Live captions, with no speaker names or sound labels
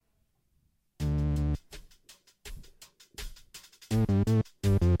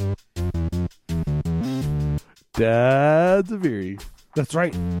Dads of Erie. That's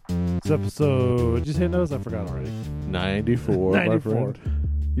right. It's episode. Did you say those? I forgot already. 94, my 94. friend.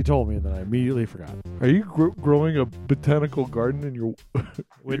 You told me, and then I immediately forgot. Are you growing a botanical garden in your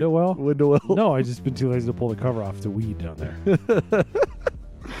Window well? window well? No, I just been too lazy to pull the cover off to weed down there.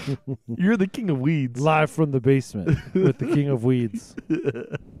 You're the king of weeds. Live from the basement with the king of weeds.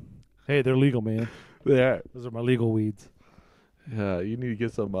 Hey, they're legal, man. Yeah. Those are my legal weeds. Yeah, you need to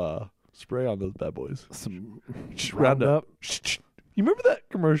get some spray on those bad boys. Some Roundup. You remember that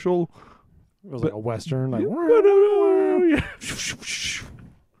commercial? It was like a western. Like,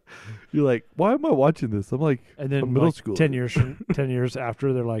 You're like, why am I watching this? I'm like, and then middle like school. 10 years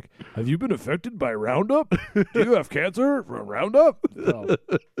after, they're like, have you been affected by Roundup? Do you have cancer from Roundup? Oh,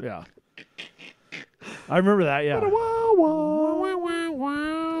 yeah. I remember that, yeah.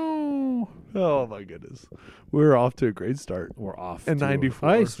 Oh my goodness. We're off to a great start. We're off And to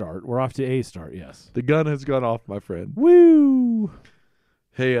 94. A start. We're off to a start, yes. The gun has gone off, my friend. Woo!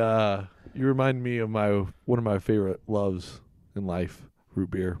 Hey, you remind me of one of my favorite loves in life,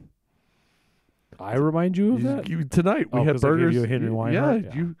 root beer. I remind you of that? Tonight we had 'cause I gave burgers. you a Henry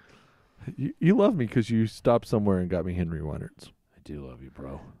Weinhardt? Yeah, you love me because you stopped somewhere and got me Henry Weinhardt's. I do love you,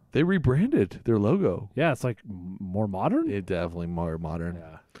 bro. They rebranded their logo. Yeah, it's like more modern. It definitely more modern.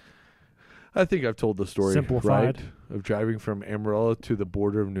 Yeah. I think I've told the story, Simplified. right, of driving from Amarillo to the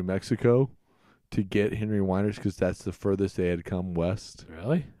border of New Mexico to get Henry Weinhardt's because that's the furthest they had come west.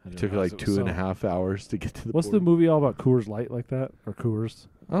 Really? It took like 2.5 hours to get to the What's border. the movie all about Coors Light like that? Or Coors?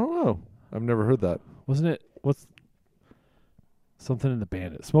 I don't know. I've never heard that. Wasn't it? What's something in the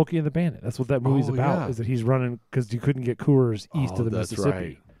Bandit? Smokey and the Bandit. That's what that movie's Oh, about. yeah. Is that he's running because you couldn't get Coors east of the That's Mississippi.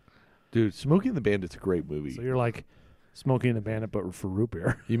 right. Dude, Smokey and the Bandit's a great movie. So you're like Smokey and the Bandit, but for root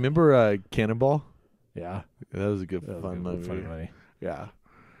beer. You remember Cannonball? Yeah, That was a good, that was fun good, movie. funny movie. Yeah.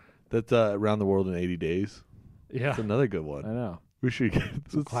 That's Around the World in 80 Days. Yeah, That's another good I one. know. We should get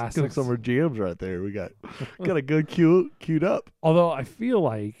some classics. summer jams right there. We got a good queued up. Although I feel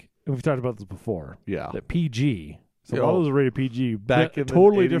like, and we've talked about this before, Yeah. that PG. So Yeah, a lot of those are rated PG. back but in a the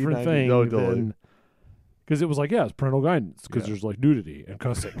totally 80s, different 90s. thing No, totally. than because it was like, yeah, it's parental guidance because Yeah. there's like nudity and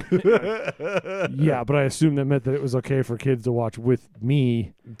cussing. Yeah, but I assume that meant that it was okay for kids to watch with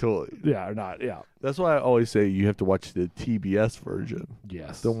me. Totally. Yeah, or not. Yeah. That's why I always say you have to watch the TBS version,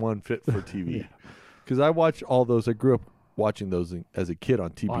 Yes. the one fit for TV. Yeah. Because I watched all those. I grew up watching those as a kid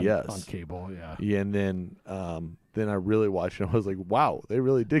on TBS. On cable, yeah. Yeah, and then I really watched it. I was like, wow, they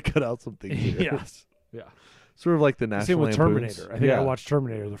really did cut out some things here. Yes. Yeah. Sort of like the Same National with Lampoons. Terminator. I think I watched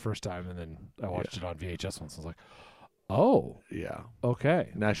Terminator the first time, and then I watched it on VHS once. I was like, oh, Yeah. okay.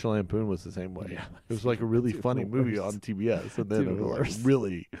 National Lampoon was the same way. Yeah. It was like a really It's funny even movie worse. on TBS, and then It's it even was worse. like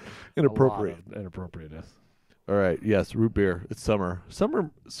really A inappropriate. lot of inappropriateness. All right, yes, root beer. It's summer. Summer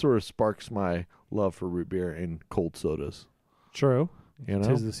sort of sparks my love for root beer and cold sodas. True. You know?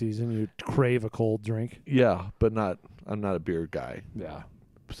 Tis the season. You crave a cold drink. Yeah, but I'm not a beer guy. Yeah.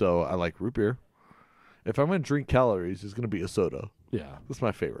 So I like root beer. If I'm going to drink calories, it's going to be a soda. Yeah. That's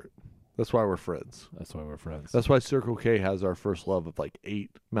my favorite. That's why we're friends. That's why we're friends. That's why Circle K has our first love of like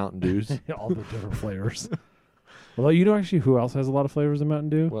 8 Mountain Dews. all the different flavors. Although you know actually who else has a lot of flavors in Mountain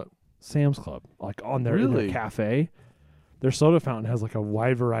Dew? What? Sam's Club. Like in their Really? cafe, their soda fountain has like a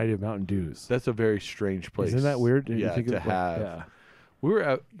wide variety of Mountain Dews. That's a very strange place. Isn't that weird? Did you Yeah, think to of, have. Yeah. We were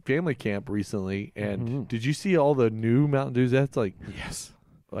at family camp recently, and Mhm. did you see all the new Mountain Dews? That's like Yes.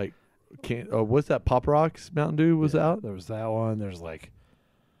 what's that? Pop Rocks Mountain Dew was Yeah, out. There was that one. There's like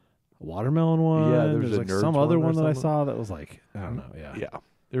a watermelon one. Yeah, there's a like Nerds some one other or one that I something. saw that was like, I don't know. Yeah. Yeah,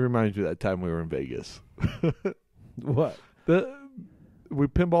 it reminds me of that time we were in Vegas. What? We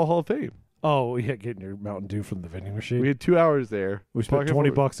Pinball Hall of Fame. Oh, yeah, getting your Mountain Dew from the vending machine. We had 2 hours there. We spent Pocket full-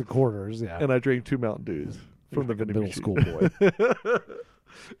 $20 at quarters. Yeah. and I drank 2 Mountain Dews from the Like a vending middle machine. school boy.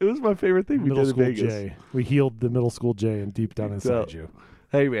 It was my favorite thing we Middle did in school Vegas. J. We healed the middle school J and deep down inside So- you.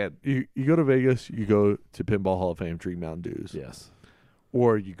 Hey man, you go to Vegas, you go to Pinball Hall of Fame, drink Mountain Dews, Yes.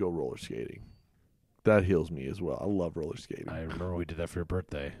 or you go roller skating. That heals me as well. I love roller skating. I remember we did that for your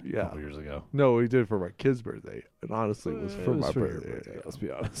birthday a Yeah. couple years ago. No, we did it for my kid's birthday, and honestly, it was for my your birthday. Let's be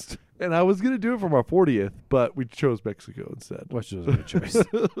honest. And I was gonna do it for my 40th, but we chose Mexico instead, Which was a good choice.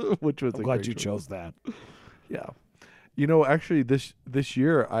 which was I'm a glad great you choice. chose that. Yeah. You know, actually, this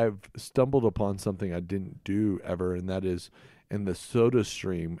year I've stumbled upon something I didn't do ever, and that is in the soda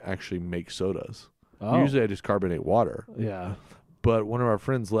stream actually make sodas. Oh. Usually I just carbonate water. Yeah. But one of our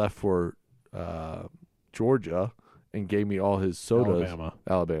friends left for Georgia and gave me all his sodas. Alabama.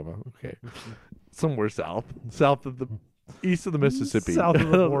 Alabama, okay. Somewhere south of the East of the Mississippi. South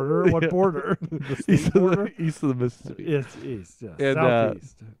of the border. What Yeah. border? The state East of border? east of the Mississippi. It's east. Yeah. And,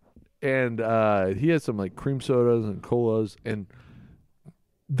 Southeast. And he had some like cream sodas and colas, and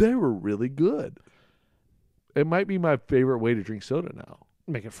they were really good. It might be my favorite way to drink soda now.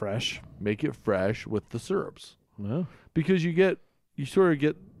 Make it fresh. Make it fresh with the syrups. No. Because you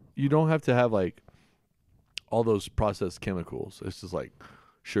don't have to have like all those processed chemicals. It's just like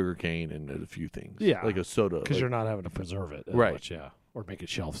sugar cane and a few things. Yeah. Like a soda. Because like you're not having to preserve it as Right. much, yeah. Or make it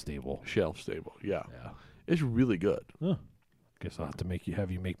shelf stable. shelf stable. Yeah. Yeah. It's really good. Huh. Guess I'll have to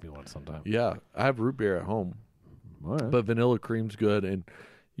have you make me one sometime. Yeah. I have root beer at home. All right. But vanilla cream's good, and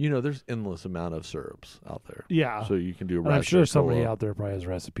there's endless amount of syrups out there. Yeah. So you can do. And I'm sure raspberry somebody cola. out there probably has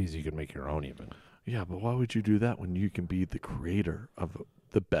recipes you can make your own even. Yeah, but why would you do that when you can be the creator of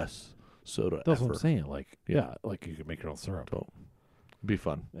the best soda That's ever? what I'm saying. Like, yeah, like you can make your own syrup. So, be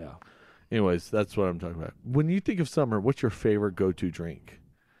fun. Yeah. Anyways, that's what I'm talking about. When you think of summer, what's your favorite go-to drink?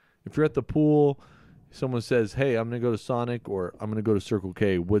 If you're at the pool, someone says, "Hey, I'm going to go to Sonic," or "I'm going to go to Circle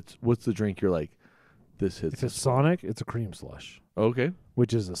K." What's the drink you're like, this hits? If it's Sonic, it's a cream slush, Okay.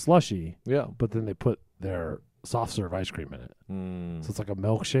 which is a slushy, Yeah. but then they put their soft serve ice cream in it. Mm. So it's like a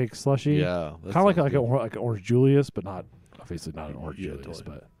milkshake slushy. Yeah. Kind of like an Orange Julius, but not obviously not an Orange Yeah, Julius,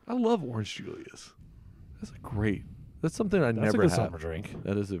 totally. but I love Orange Julius. That's something I that's never a good had. summer drink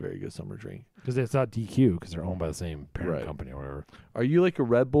That is a very good summer drink. because it's not DQ because they're owned by the same parent Right. company or whatever. Are you like a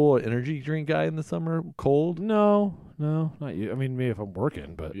Red Bull or energy drink guy in the summer? Cold? No, not you. I mean, maybe if I'm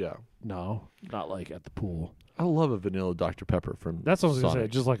working, but Yeah. no, not like at the pool. I love a vanilla Dr. Pepper from That's what I was gonna say.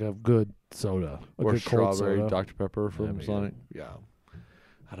 Sonic. Just like a good soda, Or good cold strawberry soda. Dr. Pepper That'd from be Sonic. Yeah.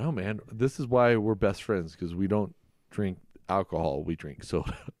 I don't know, man. This is why we're best friends, because we don't drink alcohol. We drink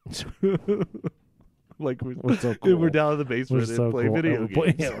soda. Like We're so cool. we're down in the We're basement and so play cool. video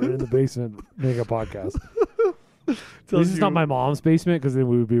games. Yeah, we're in the basement making a podcast. Tells This is you- not my mom's basement because then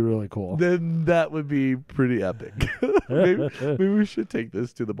we would be really cool. Then that would be pretty epic. maybe we should take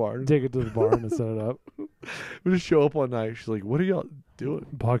this to the barn. Take it to the barn and set it up. We just show up one night. She's like, "What are y'all doing?"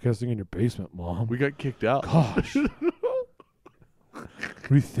 Podcasting in your basement, Mom. We got kicked out. Gosh. What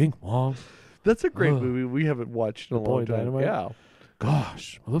do you think, Mom? That's a great Ugh. movie we haven't watched in a long Napoleon time. Dynamite? Yeah.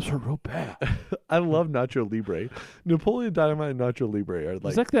 Gosh, my lips hurt real bad. I love Nacho Libre. Napoleon Dynamite and Nacho Libre are It's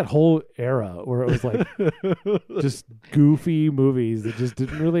like, like that whole era where it was like just goofy movies that just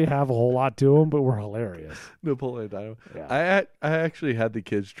didn't really have a whole lot to them, but were hilarious. Napoleon Dynamite. Yeah. I actually had the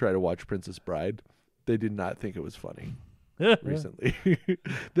kids try to watch Princess Bride. They did not think it was funny recently.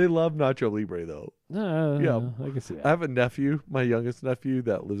 They love Nacho Libre though. Yeah. I can see that. I have a nephew, my youngest nephew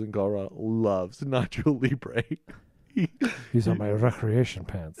that lives in Colorado, loves Nacho Libre. These are my recreation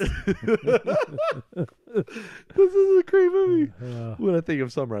pants. This is a great movie. Uh, When I think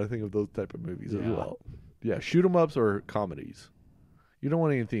of summer, I think of those type of movies as Yeah. well. Yeah, shoot 'em ups or comedies. You don't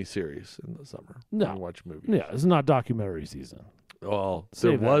want anything serious in the summer. No. When you watch movies. yeah, it's not documentary season. Well,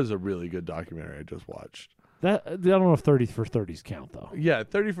 Save there that. was a really good documentary I just watched. That I don't know if 30 for 30s count though. Yeah,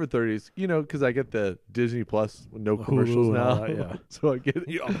 30 for 30s. Because I get the Disney Plus with no Hulu commercials and all now. that, yeah. So I get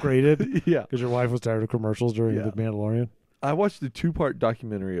You upgraded Yeah. because your wife was tired of commercials during Yeah. The Mandalorian. I watched the 2-part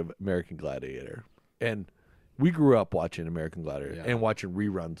documentary of American Gladiator. And we grew up watching American Gladiator Yeah. and watching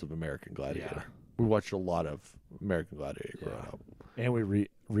reruns of American Gladiator. Yeah. We watched a lot of American Gladiator growing Yeah. up. And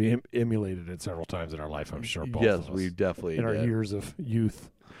we emulated it several times in our life, I'm sure. Both Yes, of us, we definitely in our did. years of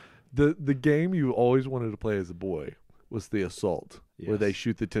youth. The game you always wanted to play as a boy was the assault, where they Yes.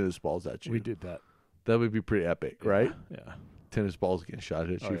 shoot the tennis balls at you. We did that, That would be pretty epic, right? Yeah. Tennis balls getting shot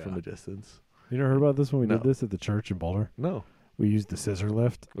at Oh, you from yeah. a distance. You never heard about this when we No. did this at the church in Boulder? No. We used the scissor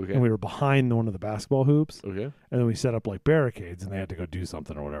lift, Okay. and we were behind one of the basketball hoops, Okay. and then we set up like barricades, and they had to go do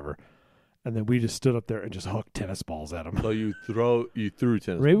something or whatever. And then we just stood up there and just hooked tennis balls at them. So you threw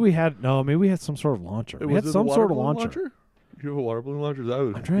tennis. Maybe we had some sort of launcher. We had Was it some the sort of water balloon launcher. You have a water balloon launcher? That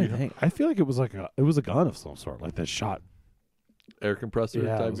would, I'm trying to think. I feel like it was a gun of some sort, like that shot. air compressor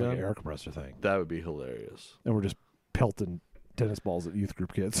Yeah, it type was like gun. an air compressor thing. That would be hilarious. And we're just pelting tennis balls at youth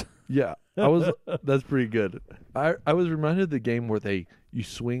group kids. Yeah, that's pretty good. I was reminded of the game where you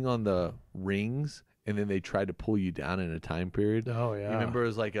swing on the rings and then they try to pull you down in a time period. Oh yeah. You remember it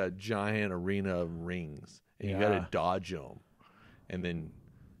was like a giant arena of rings and you got Yeah. to dodge them. And then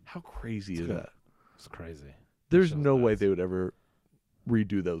how crazy is good. that? It's crazy. There's show's no way nuts. they would ever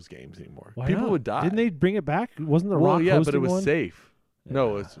redo those games anymore. Why People not? would die. Didn't they bring it back? Wasn't the Well, Rock yeah, but hosting it was one? safe.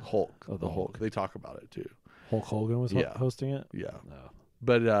 No, Yeah. it's Hulk. Oh, the Hulk. They talk about it too. Hulk Hogan was Yeah. hosting it. Yeah. No.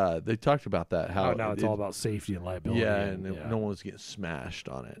 But they talked about that. How Now it's all about safety and liability. yeah, and no one was getting smashed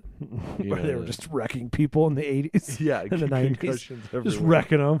on it. But they were just wrecking people in the 80s. Yeah, in the 90s. concussions Just everywhere.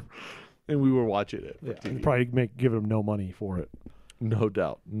 wrecking them. and we were watching it. Yeah, and probably give them no money for it. No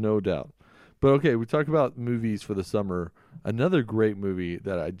doubt. But okay, we talked about movies for the summer. Another great movie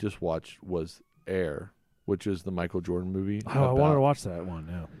that I just watched was Air, which is the Michael Jordan movie. Oh, I wanted to watch that one.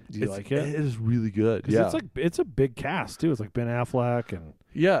 Yeah, do you like it? It is really good. Yeah, it's a big cast too. It's like Ben Affleck and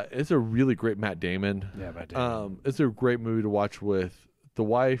it's a really great Matt Damon. Yeah, Matt Damon. It's a great movie to watch with the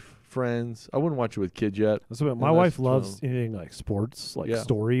wife, friends. I wouldn't watch it with kids yet. My wife loves anything like sports, like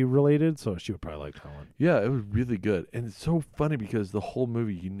story related, so she would probably like that one. Yeah, it was really good, and it's so funny because the whole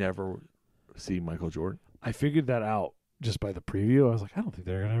movie you never see Michael Jordan. I figured that out just by the preview. I was like, I don't think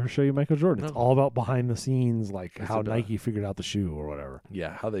they're gonna ever show you Michael Jordan. It's all about behind the scenes, like how Nike figured out the shoe or whatever.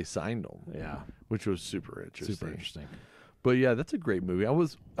 Yeah, how they signed him. Yeah, which was super interesting. Super interesting. But yeah, that's a great movie.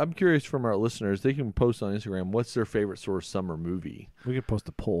 I'm curious from our listeners. They can post on Instagram what's their favorite sort of summer movie. We could post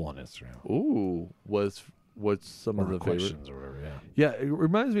a poll on Instagram. Ooh, what's some of the questions favorite? or whatever? Yeah. Yeah, it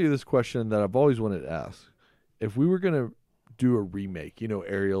reminds me of this question that I've always wanted to ask. If we were gonna do a remake,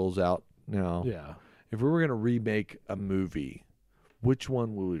 Ariel's out now. Yeah. If we were gonna remake a movie, which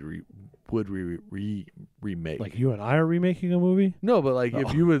one would we remake? Like you and I are remaking a movie? No, but like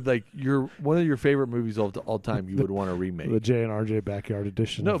if you would one of your favorite movies of all time, you would want to remake the J and RJ Backyard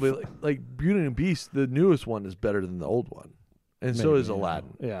Edition. No, but like Beauty and the Beast, the newest one is better than the old one, and so is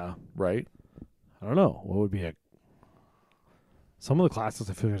Aladdin. Yeah, right. I don't know what would be some of the classics.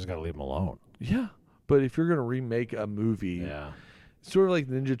 I feel like I just got to leave them alone. Yeah, but if you're gonna remake a movie, sort of like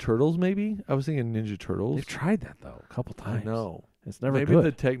Ninja Turtles, maybe. I was thinking Ninja Turtles. They've tried that though a couple times. I know. It's never maybe good.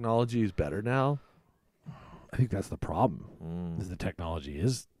 The technology is better now. I think that's the problem. Is the technology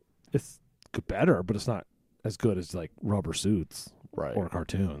it's better, but it's not as good as like rubber suits or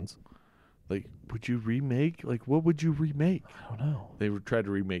cartoons. Like, would you remake? Like, what would you remake? I don't know. They would try to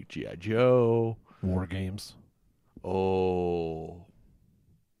remake G.I. Joe, War Games. Oh,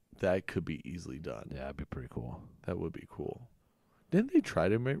 that could be easily done. Yeah, that'd be pretty cool. That would be cool. Didn't they try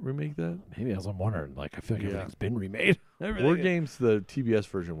to remake that? Maybe, as I'm wondering. Like, I feel like everything's been remade. War Games, the TBS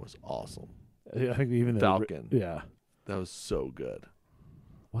version was awesome. I think even Falcon. Yeah. That was so good.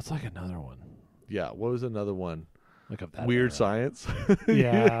 What's like another one? Yeah, what was another one? Like of that Weird era. Science.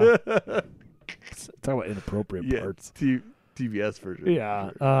 Yeah. Talk about inappropriate parts. TBS version.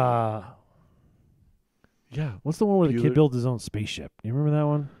 Yeah. Yeah. What's the one where the kid builds his own spaceship? Do you remember that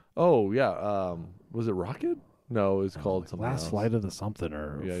one? Oh, yeah. Was it Rocket? No, it's called something Last else. Flight of the something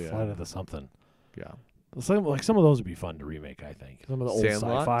or Flight of the something. Yeah. Some of those would be fun to remake, I think. Some of the old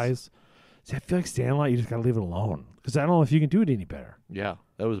sci-fis. See, I feel like Sandlot, you just got to leave it alone. Because I don't know if you can do it any better. Yeah.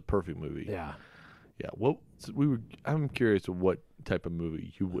 That was a perfect movie. Yeah. Yeah. I'm curious of what type of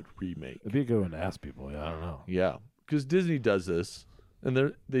movie you would remake. It'd be a good one to ask people. Yeah, I don't know. Yeah. Because Disney does this,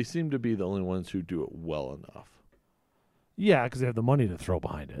 and they seem to be the only ones who do it well enough. Yeah, because they have the money to throw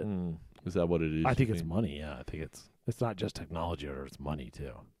behind it. Is that what it is? I think it's money, yeah. I think it's not just technology, or it's money,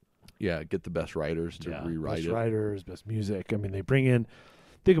 too. Yeah, get the best writers to rewrite it. Best writers, best music. I mean, they bring in,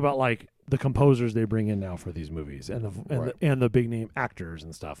 think about like the composers they bring in now for these movies, and the big name actors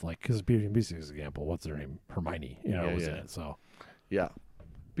and stuff. Like, because Beauty and the Beast is an example. What's their name? Hermione, was in it. So, yeah,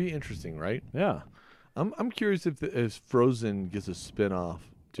 be interesting, right? Yeah, I'm curious if Frozen gets a spin-off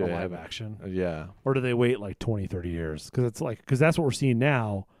to live action. Yeah, or do they wait like 20, 30 years? Because that's what we're seeing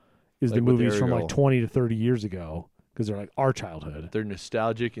now is like the movies from like 20 to 30 years ago. Because they're like our childhood. They're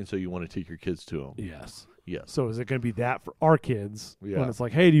nostalgic, and so you want to take your kids to them. Yes. Yes. So is it going to be that for our kids? Yeah. When it's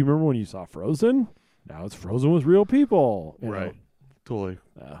like, hey, do you remember when you saw Frozen? Now it's Frozen with real people. Right. Totally.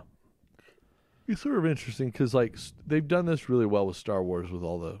 Yeah. It's sort of interesting because like they've done this really well with Star Wars with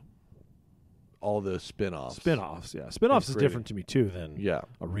all the spin-offs. Spin-offs, yeah. Spin-offs is different to me too than a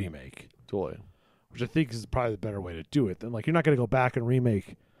remake. Totally. Which I think is probably the better way to do it. Then like you're not going to go back and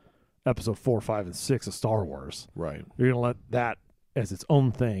remake Episode 4, 5, and 6 of Star Wars. Right. You're going to let that as its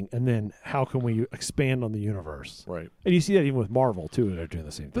own thing, and then how can we expand on the universe? Right. And you see that even with Marvel, too. They're doing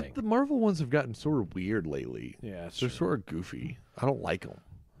the same thing. But the Marvel ones have gotten sort of weird lately. Yeah, they're sort of goofy. I don't like them.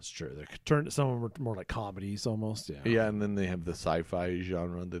 It's true. They're turned some of them are more like comedies almost. Yeah. Yeah, and then they have the sci-fi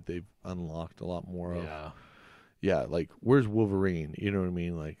genre that they've unlocked a lot more of. Yeah. Yeah, like, where's Wolverine? You know what I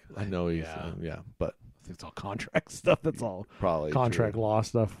mean? Like, I know he's... but... It's all contract stuff. That's all probably contract law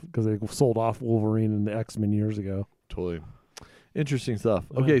stuff because they sold off Wolverine and the X-Men years ago. Totally interesting stuff.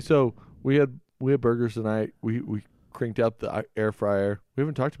 Okay, so we had burgers tonight. We cranked up the air fryer. We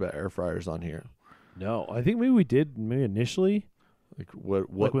haven't talked about air fryers on here. No, I think maybe we did. Maybe initially. Like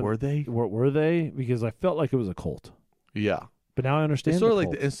what were they? What were they? Because I felt like it was a cult. Yeah. But now I understand. It's sort of like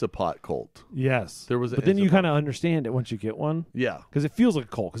the Instapot cult. Yes, there was. But then you kind of understand it once you get one. Yeah, because it feels like a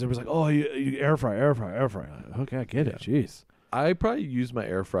cult. Because everybody's like, "Oh, you air fry." Like, okay, I get it. Jeez. I probably use my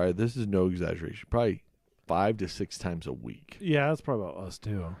air fryer. This is no exaggeration. Probably 5 to 6 times a week. Yeah, that's probably about us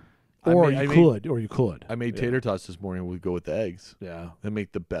too. I Or made- you could. I made tater tots this morning. We go with the eggs. Yeah. They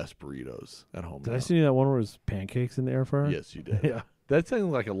make the best burritos at home. Did now. I send you that one where it was pancakes in the air fryer? Yes, you did. Yeah. That sounded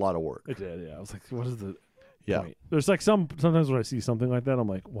like a lot of work. It did, yeah. I was like, what is the Yeah. point? There's like sometimes when I see something like that, I'm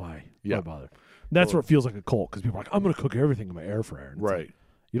like, why? Yeah. Why bother? That's where it feels like a cult because people are like, I'm going to cook everything in my air fryer. And it's Right. like,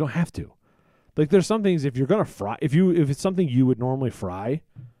 you don't have to. Like, there's some things if you're going to fry, if it's something you would normally fry,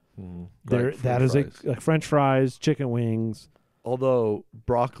 that is like French fries, chicken wings. Although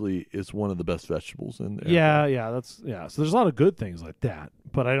broccoli is one of the best vegetables in there. Yeah. So there's a lot of good things like that,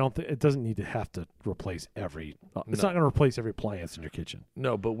 but I don't think it doesn't need to have to replace every. It's not going to replace every appliance in your kitchen.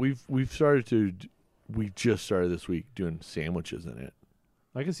 No, but we've started to. We just started this week doing sandwiches in it.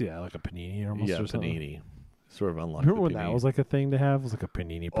 I can see that, like a panini almost. Yeah, or something. panini. Sort of unlocked. Remember when the panini. that was like a thing to have? It was like a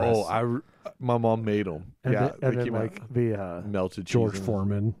panini press. Oh, my mom made them. and Yeah, then, they came like out the melted cheese. George and-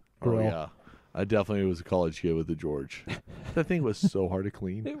 Foreman grill. Oh yeah, I definitely was a college kid with the George. That thing was so hard to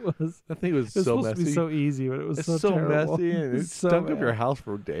clean. It was. That thing was It was so supposed messy. to be so easy, but it was it's so terrible. messy and it It's so stunk up bad. your house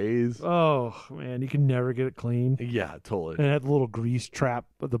for days. Oh man, you can never get it clean. Yeah, totally. And it had the little grease trap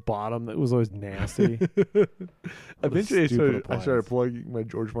at the bottom that was always nasty. Eventually, stupid I started appliance. plugging my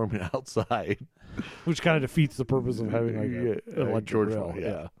George Foreman outside. Which kind of defeats the purpose of having like an electric George grill. Foreman,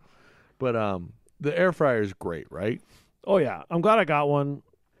 yeah. But the air fryer is great, right? Oh yeah, I'm glad I got one.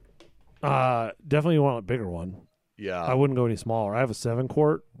 Definitely want a bigger one. Yeah. I wouldn't go any smaller. I have a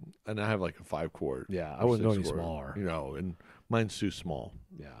 7-quart. And I have like a 5-quart. Yeah, I or wouldn't go any 6-quart, smaller. You know, and mine's too small.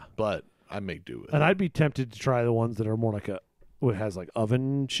 Yeah, But I make do with and it. I'd be tempted to try the ones that are more like what has like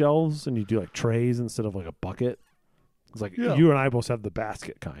oven shelves, and you do like trays instead of like a bucket. It's like Yeah. you and I both have the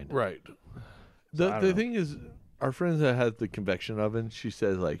basket kind. Right. I The don't the know. thing is, our friends that has the convection oven, she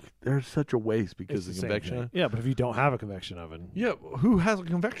says like there's such a waste because It's the the same convection thing. oven. Yeah, but if you don't have a convection oven, Yeah, who has a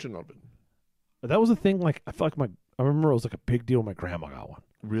convection oven? that was a thing. Like I feel like I remember it was like a big deal. My grandma got one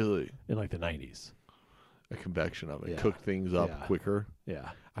Really? in like the 90s. A convection oven. Yeah. Cook things up Yeah. quicker. Yeah,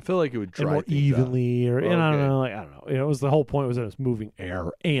 I feel like it would dry and more things out. evenly, or and I don't Okay. know. Like I don't know. It was the whole point was that it's moving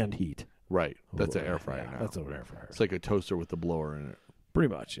air and heat. Right. That's an Ooh, air fryer yeah, now. That's an air fryer. It's like a toaster with the blower in it.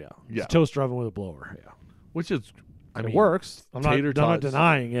 Pretty much, yeah. Yeah. It's a toaster oven with a blower. Yeah, Which is, I it mean, works. I'm not tots.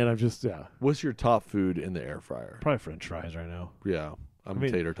 denying it. I'm just What's your top food in the air fryer? probably French fries right now Yeah, I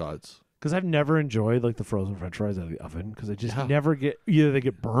mean- tater tots. because I've never enjoyed like the frozen French fries out of the oven because they just Yeah. never get either they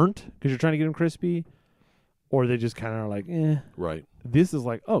get burnt because you're trying to get them crispy, or they just kind of are like Right. This is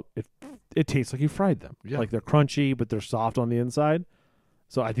like it tastes like you fried them. Yeah. Like they're crunchy but they're soft on the inside.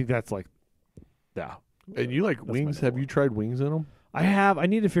 So I think that's like yeah. And you like That's my wings? number Have one. you tried wings in them? I have. I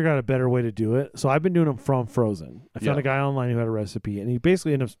need to figure out a better way to do it. So I've been doing them from frozen. I found Yeah. a guy online who had a recipe, and you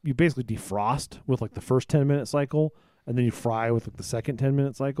basically defrost with like the first 10-minute cycle, and then you fry with like the second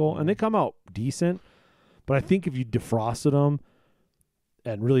 10-minute cycle, and they come out decent. But I think if you defrosted them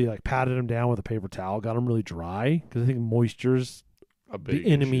and really like patted them down with a paper towel, got them really dry, because I think moisture's A big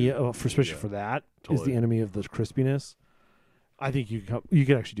the enemy issue. of, especially Yeah, for that, is totally. the enemy of the crispiness. I think you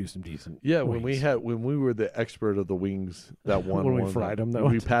could actually do some decent. Yeah, wings. when we were the expert of the wings, that one When we one fried 'em, that we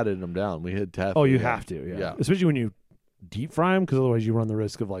one patted them down. We had to. Oh, you have to, yeah. Yeah. Especially when you deep fry them, because otherwise you run the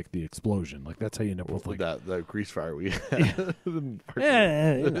risk of like the explosion. Like that's how you end up with like, that grease fryer we had.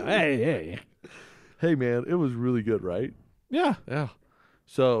 hey. Hey man, it was really good, right? Yeah. Yeah.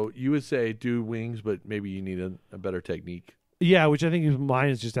 So you would say do wings, but maybe you need a better technique. Yeah, which I think is mine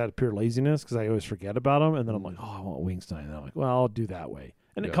is just out of pure laziness because I always forget about them, and then I'm like, oh, I want wings tonight. And I'm like, well, I'll do that way,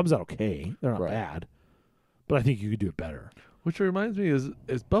 and it Yeah. comes out okay. They're not Right. bad, but I think you could do it better. Which reminds me is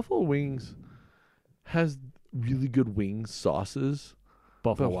Buffalo Wings has really good wing sauces.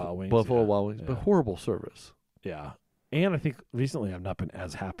 Buffalo Wild Wings. Buffalo yeah. Wild Wings, but Yeah. horrible service. Yeah. And I think recently I've not been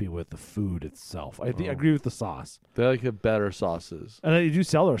as happy with the food itself. I Oh. agree with the sauce. They like have better sauces. And they do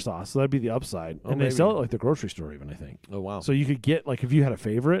sell their sauce, so that'd be the upside. Oh, and they maybe. sell it like the grocery store even, I think. Oh wow. So you could get like if you had a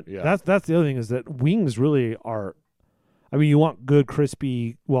favorite. Yeah. That's the other thing is that wings really are. I mean, you want good,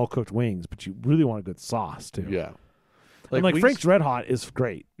 crispy, well cooked wings, but you really want a good sauce too. Yeah. And like wings- Frank's Red Hot is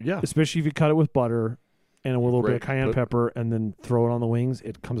great, Yeah. especially if you cut it with butter and with a little bit of Great. cayenne Put- pepper, and then throw it on the wings.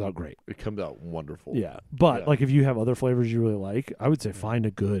 It comes out great. It comes out wonderful. Yeah, but Yeah. like if you have other flavors you really like, I would say find a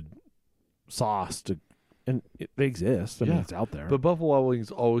good sauce to, and they exist. I mean, Yeah. it's out there. But Buffalo Wild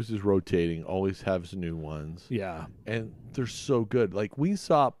Wings always is rotating, always has new ones. yeah, And they're so good. Like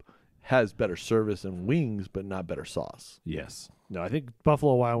Wingstop has better service and wings, but not better sauce. yes, no, I think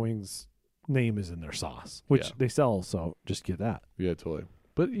Buffalo Wild Wings name is in their sauce, which Yeah. they sell. So just get that. Yeah, totally.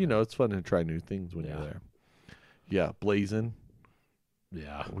 But you know, it's fun to try new things when Yeah. you're there. Yeah, blazing.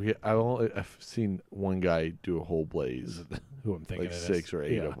 Yeah, I've seen one guy do a whole blaze. who I'm thinking like it is. 6 or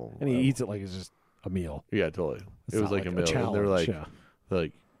 8 of them. And he eats it like it's just a meal. Yeah, totally. It's It was not like a meal. And challenge. they're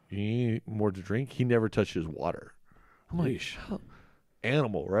like, you need more to drink? He never touched his water. I'm like, how?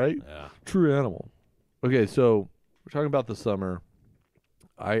 Animal, right? Yeah. True animal. Okay, so we're talking about the summer.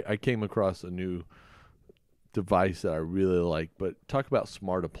 I came across a new device that I really like, but talk about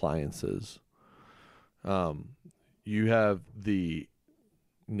smart appliances. You have the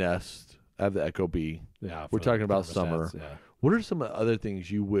Nest, I have the Echo Bee. Yeah. We're talking about summer. Yeah. What are some other things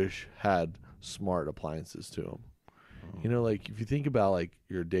you wish had smart appliances to them? You know, like if you think about like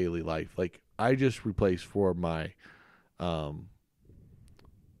your daily life, like I just replaced for my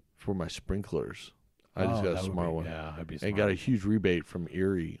sprinklers. I just got a smart one. Yeah, I'd be smart. And got a huge rebate from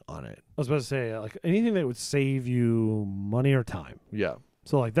Erie on it. I was about to say, like anything that would save you money or time. Yeah.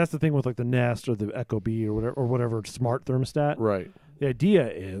 So like that's the thing with like the Nest or the Echo Bee or whatever smart thermostat. Right. The idea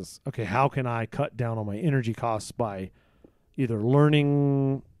is, okay, how can I cut down on my energy costs by either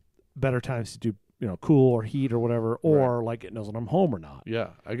learning better times to do, cool or heat or whatever, or like it knows when I'm home or not.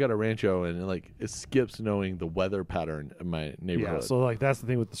 Yeah. I got a Rancho and like it skips knowing the weather pattern in my neighborhood. Yeah. So like that's the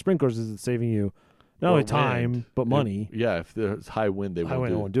thing with the sprinklers is it's saving you not only time but money. If there's high wind, they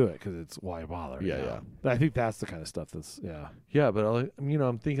won't do it because it's why bother. Yeah. But I think that's the kind of stuff that's Yeah, but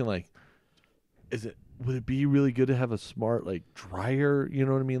I'm thinking like, would it be really good to have a smart like dryer? You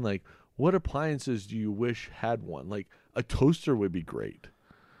know what I mean? Like, what appliances do you wish had one? Like a toaster would be great.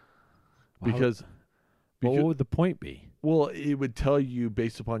 Because what would the point be? Well, it would tell you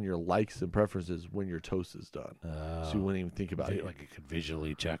based upon your likes and preferences when your toast is done. So you wouldn't even think about it. Like it could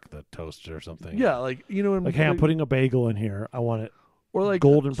visually check the toaster or something. Yeah, like like hey, I'm putting a bagel in here. I want it or like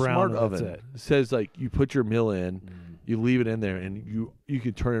golden brown. Smart oven. That's it. Says like you put your meal in, you leave it in there, and you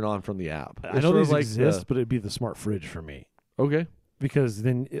can turn it on from the app. I know these exist, but it'd be the smart fridge for me. Okay. Because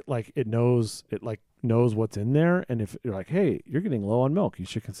then it knows what's in there, and if you're like, hey, you're getting low on milk, you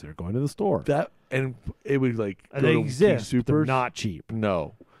should consider going to the store. And it would like and they exist, but they're not cheap.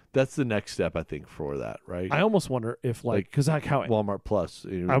 No, that's the next step I think for that, right? I almost wonder if because how Walmart Plus.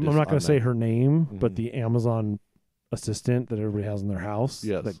 I'm not going to say her name, but the Amazon assistant that everybody has in their house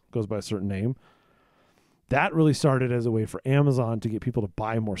that goes by a certain name. That really started as a way for Amazon to get people to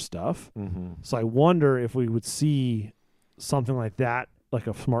buy more stuff. Mm-hmm. So I wonder if we would see something like that, like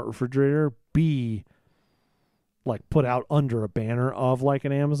a smart refrigerator, be like put out under a banner of like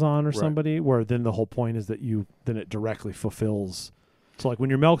an Amazon or somebody, where then the whole point is that then it directly fulfills. So like when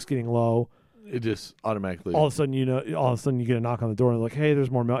your milk's getting low, it just automatically all of a sudden you get a knock on the door and like, hey, there's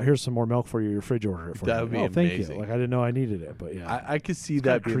more milk. Here's some more milk for you. Your fridge order it for you. That would be amazing. Thank you. Like I didn't know I needed it, but yeah, I could see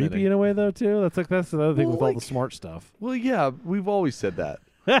that being creepy in a way though too. That's the other thing with all the smart stuff. Well, yeah, we've always said that,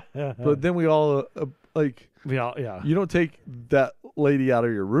 but then we all yeah. You don't take that lady out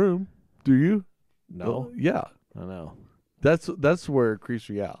of your room, do you? No. Well, yeah, I know. That's where it creeps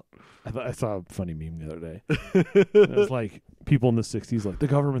me out. I saw a funny meme the other day. It was like people in the 60s like, the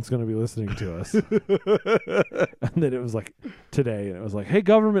government's going to be listening to us. And then it was like today, and it was like, hey,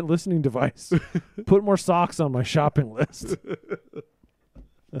 government listening device, put more socks on my shopping list.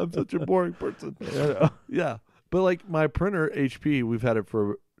 I'm such a boring person. Yeah. But like my printer, HP, we've had it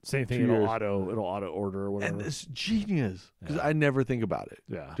for same thing. It'll auto order or whatever. And it's genius because I never think about it.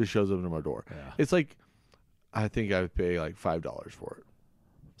 Yeah. Just shows up in my door. Yeah. It's like, I think I would pay like $5 for it.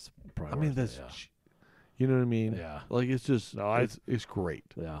 I mean, that's, you know what I mean? Yeah. Like it's just, it's great.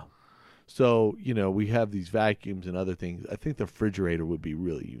 Yeah. So, we have these vacuums and other things. I think the refrigerator would be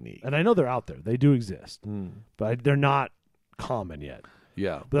really unique. And I know they're out there. They do exist. But they're not common yet.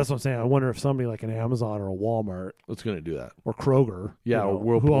 Yeah. But that's what I'm saying. I wonder if somebody like an Amazon or a Walmart. What's going to do that? Or Kroger. Yeah, or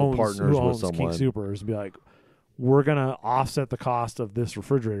Whirlpool partners with someone. King Supers, be like, we're going to offset the cost of this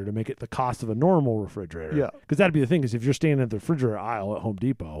refrigerator to make it the cost of a normal refrigerator. Yeah. Because that'd be the thing is if you're standing at the refrigerator aisle at Home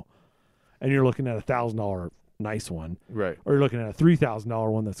Depot and you're looking at a $1,000 nice one. Right. Or you're looking at a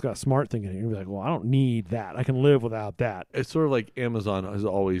 $3,000 one that's got a smart thing in it. You're like, well, I don't need that. I can live without that. It's sort of like Amazon has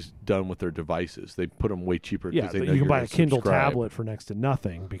always done with their devices. They put them way cheaper. Yeah, they you can buy a Kindle tablet for next to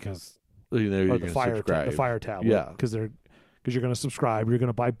nothing because or the Fire tablet. Yeah, because you're going to subscribe. You're going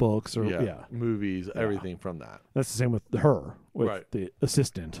to buy books or movies, everything from that. That's the same with with the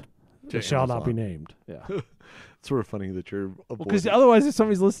assistant. It shall not be named. Yeah, it's sort of funny that you're because otherwise, if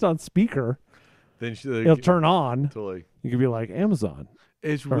somebody's listed on speaker, then it'll turn on. Totally. You could be like Amazon.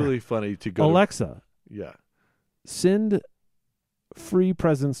 It's really funny to go Alexa. Yeah. Send free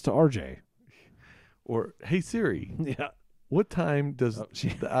presents to RJ. Or hey Siri. Yeah. What time does the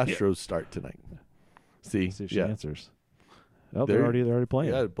Astros start tonight? See if she answers. Oh, they're already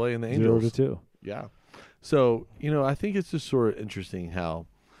playing. Yeah, playing the Angels. 0-2. Yeah. So, I think it's just sort of interesting how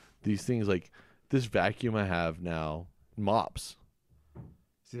these things like this vacuum I have now mops.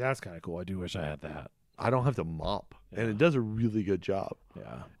 See, that's kind of cool. I do wish I had that. I don't have to mop, and Yeah. it does a really good job.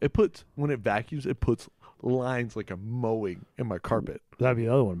 Yeah. When it vacuums, it puts lines like a mowing in my carpet. That'd be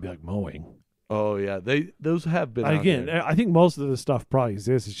the other one. Be like mowing. Oh yeah, those have been out Again, there. I think most of this stuff probably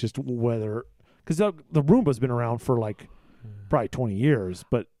exists. It's just whether, because the Roomba's been around for like probably 20 years,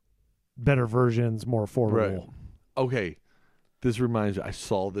 but better versions, more affordable. Right. Okay, this reminds me. I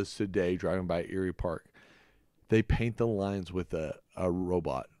saw this today driving by Erie Park. They paint the lines with a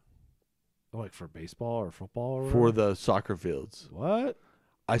robot Like for baseball or football or for whatever? the soccer fields. What?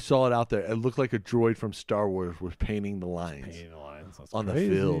 I saw it out there. It looked like a droid from Star Wars was painting the lines Painting the lines. That's on crazy.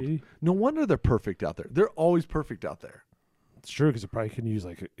 the field. No wonder they're perfect out there. They're always perfect out there. It's true because it probably can use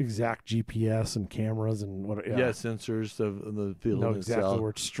like exact GPS and cameras and what. Yeah, sensors of the field know in exactly itself. where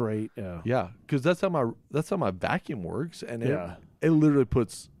it's straight. Yeah. Yeah, because that's how my vacuum works, and Yeah. it literally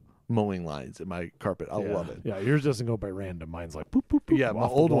puts mowing lines in my carpet. I Yeah. love it. Yeah, yours doesn't go by random. Mine's like boop boop boop. Yeah, my off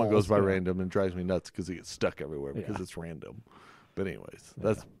the old one walls. goes by Yeah. random and drives me nuts because it gets stuck everywhere because Yeah. it's random. But anyways,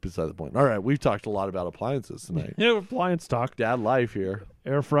 that's beside the point. All right, we've talked a lot about appliances tonight. Yeah, appliance talk, Dad life here.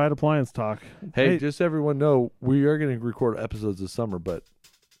 air fried appliance talk. Hey, just so everyone know, we are going to record episodes this summer, but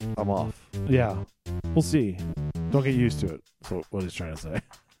I'm off. Yeah, we'll see. Don't get used to it. So what he's trying to say,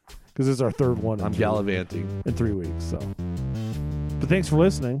 because it's our third one. I'm gallivanting. in 3 weeks. So, but thanks for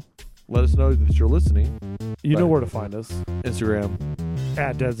listening. Let us know that you're listening. You know Right. where to find us. Instagram.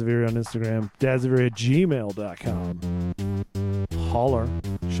 At Dads of Erie on Instagram. dadsoferie@gmail.com. Holler.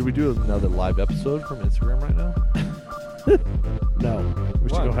 Should we do another live episode from Instagram right now? No. We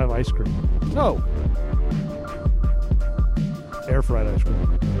should Why? go have ice cream. No. Air fried ice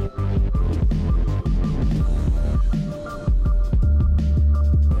cream.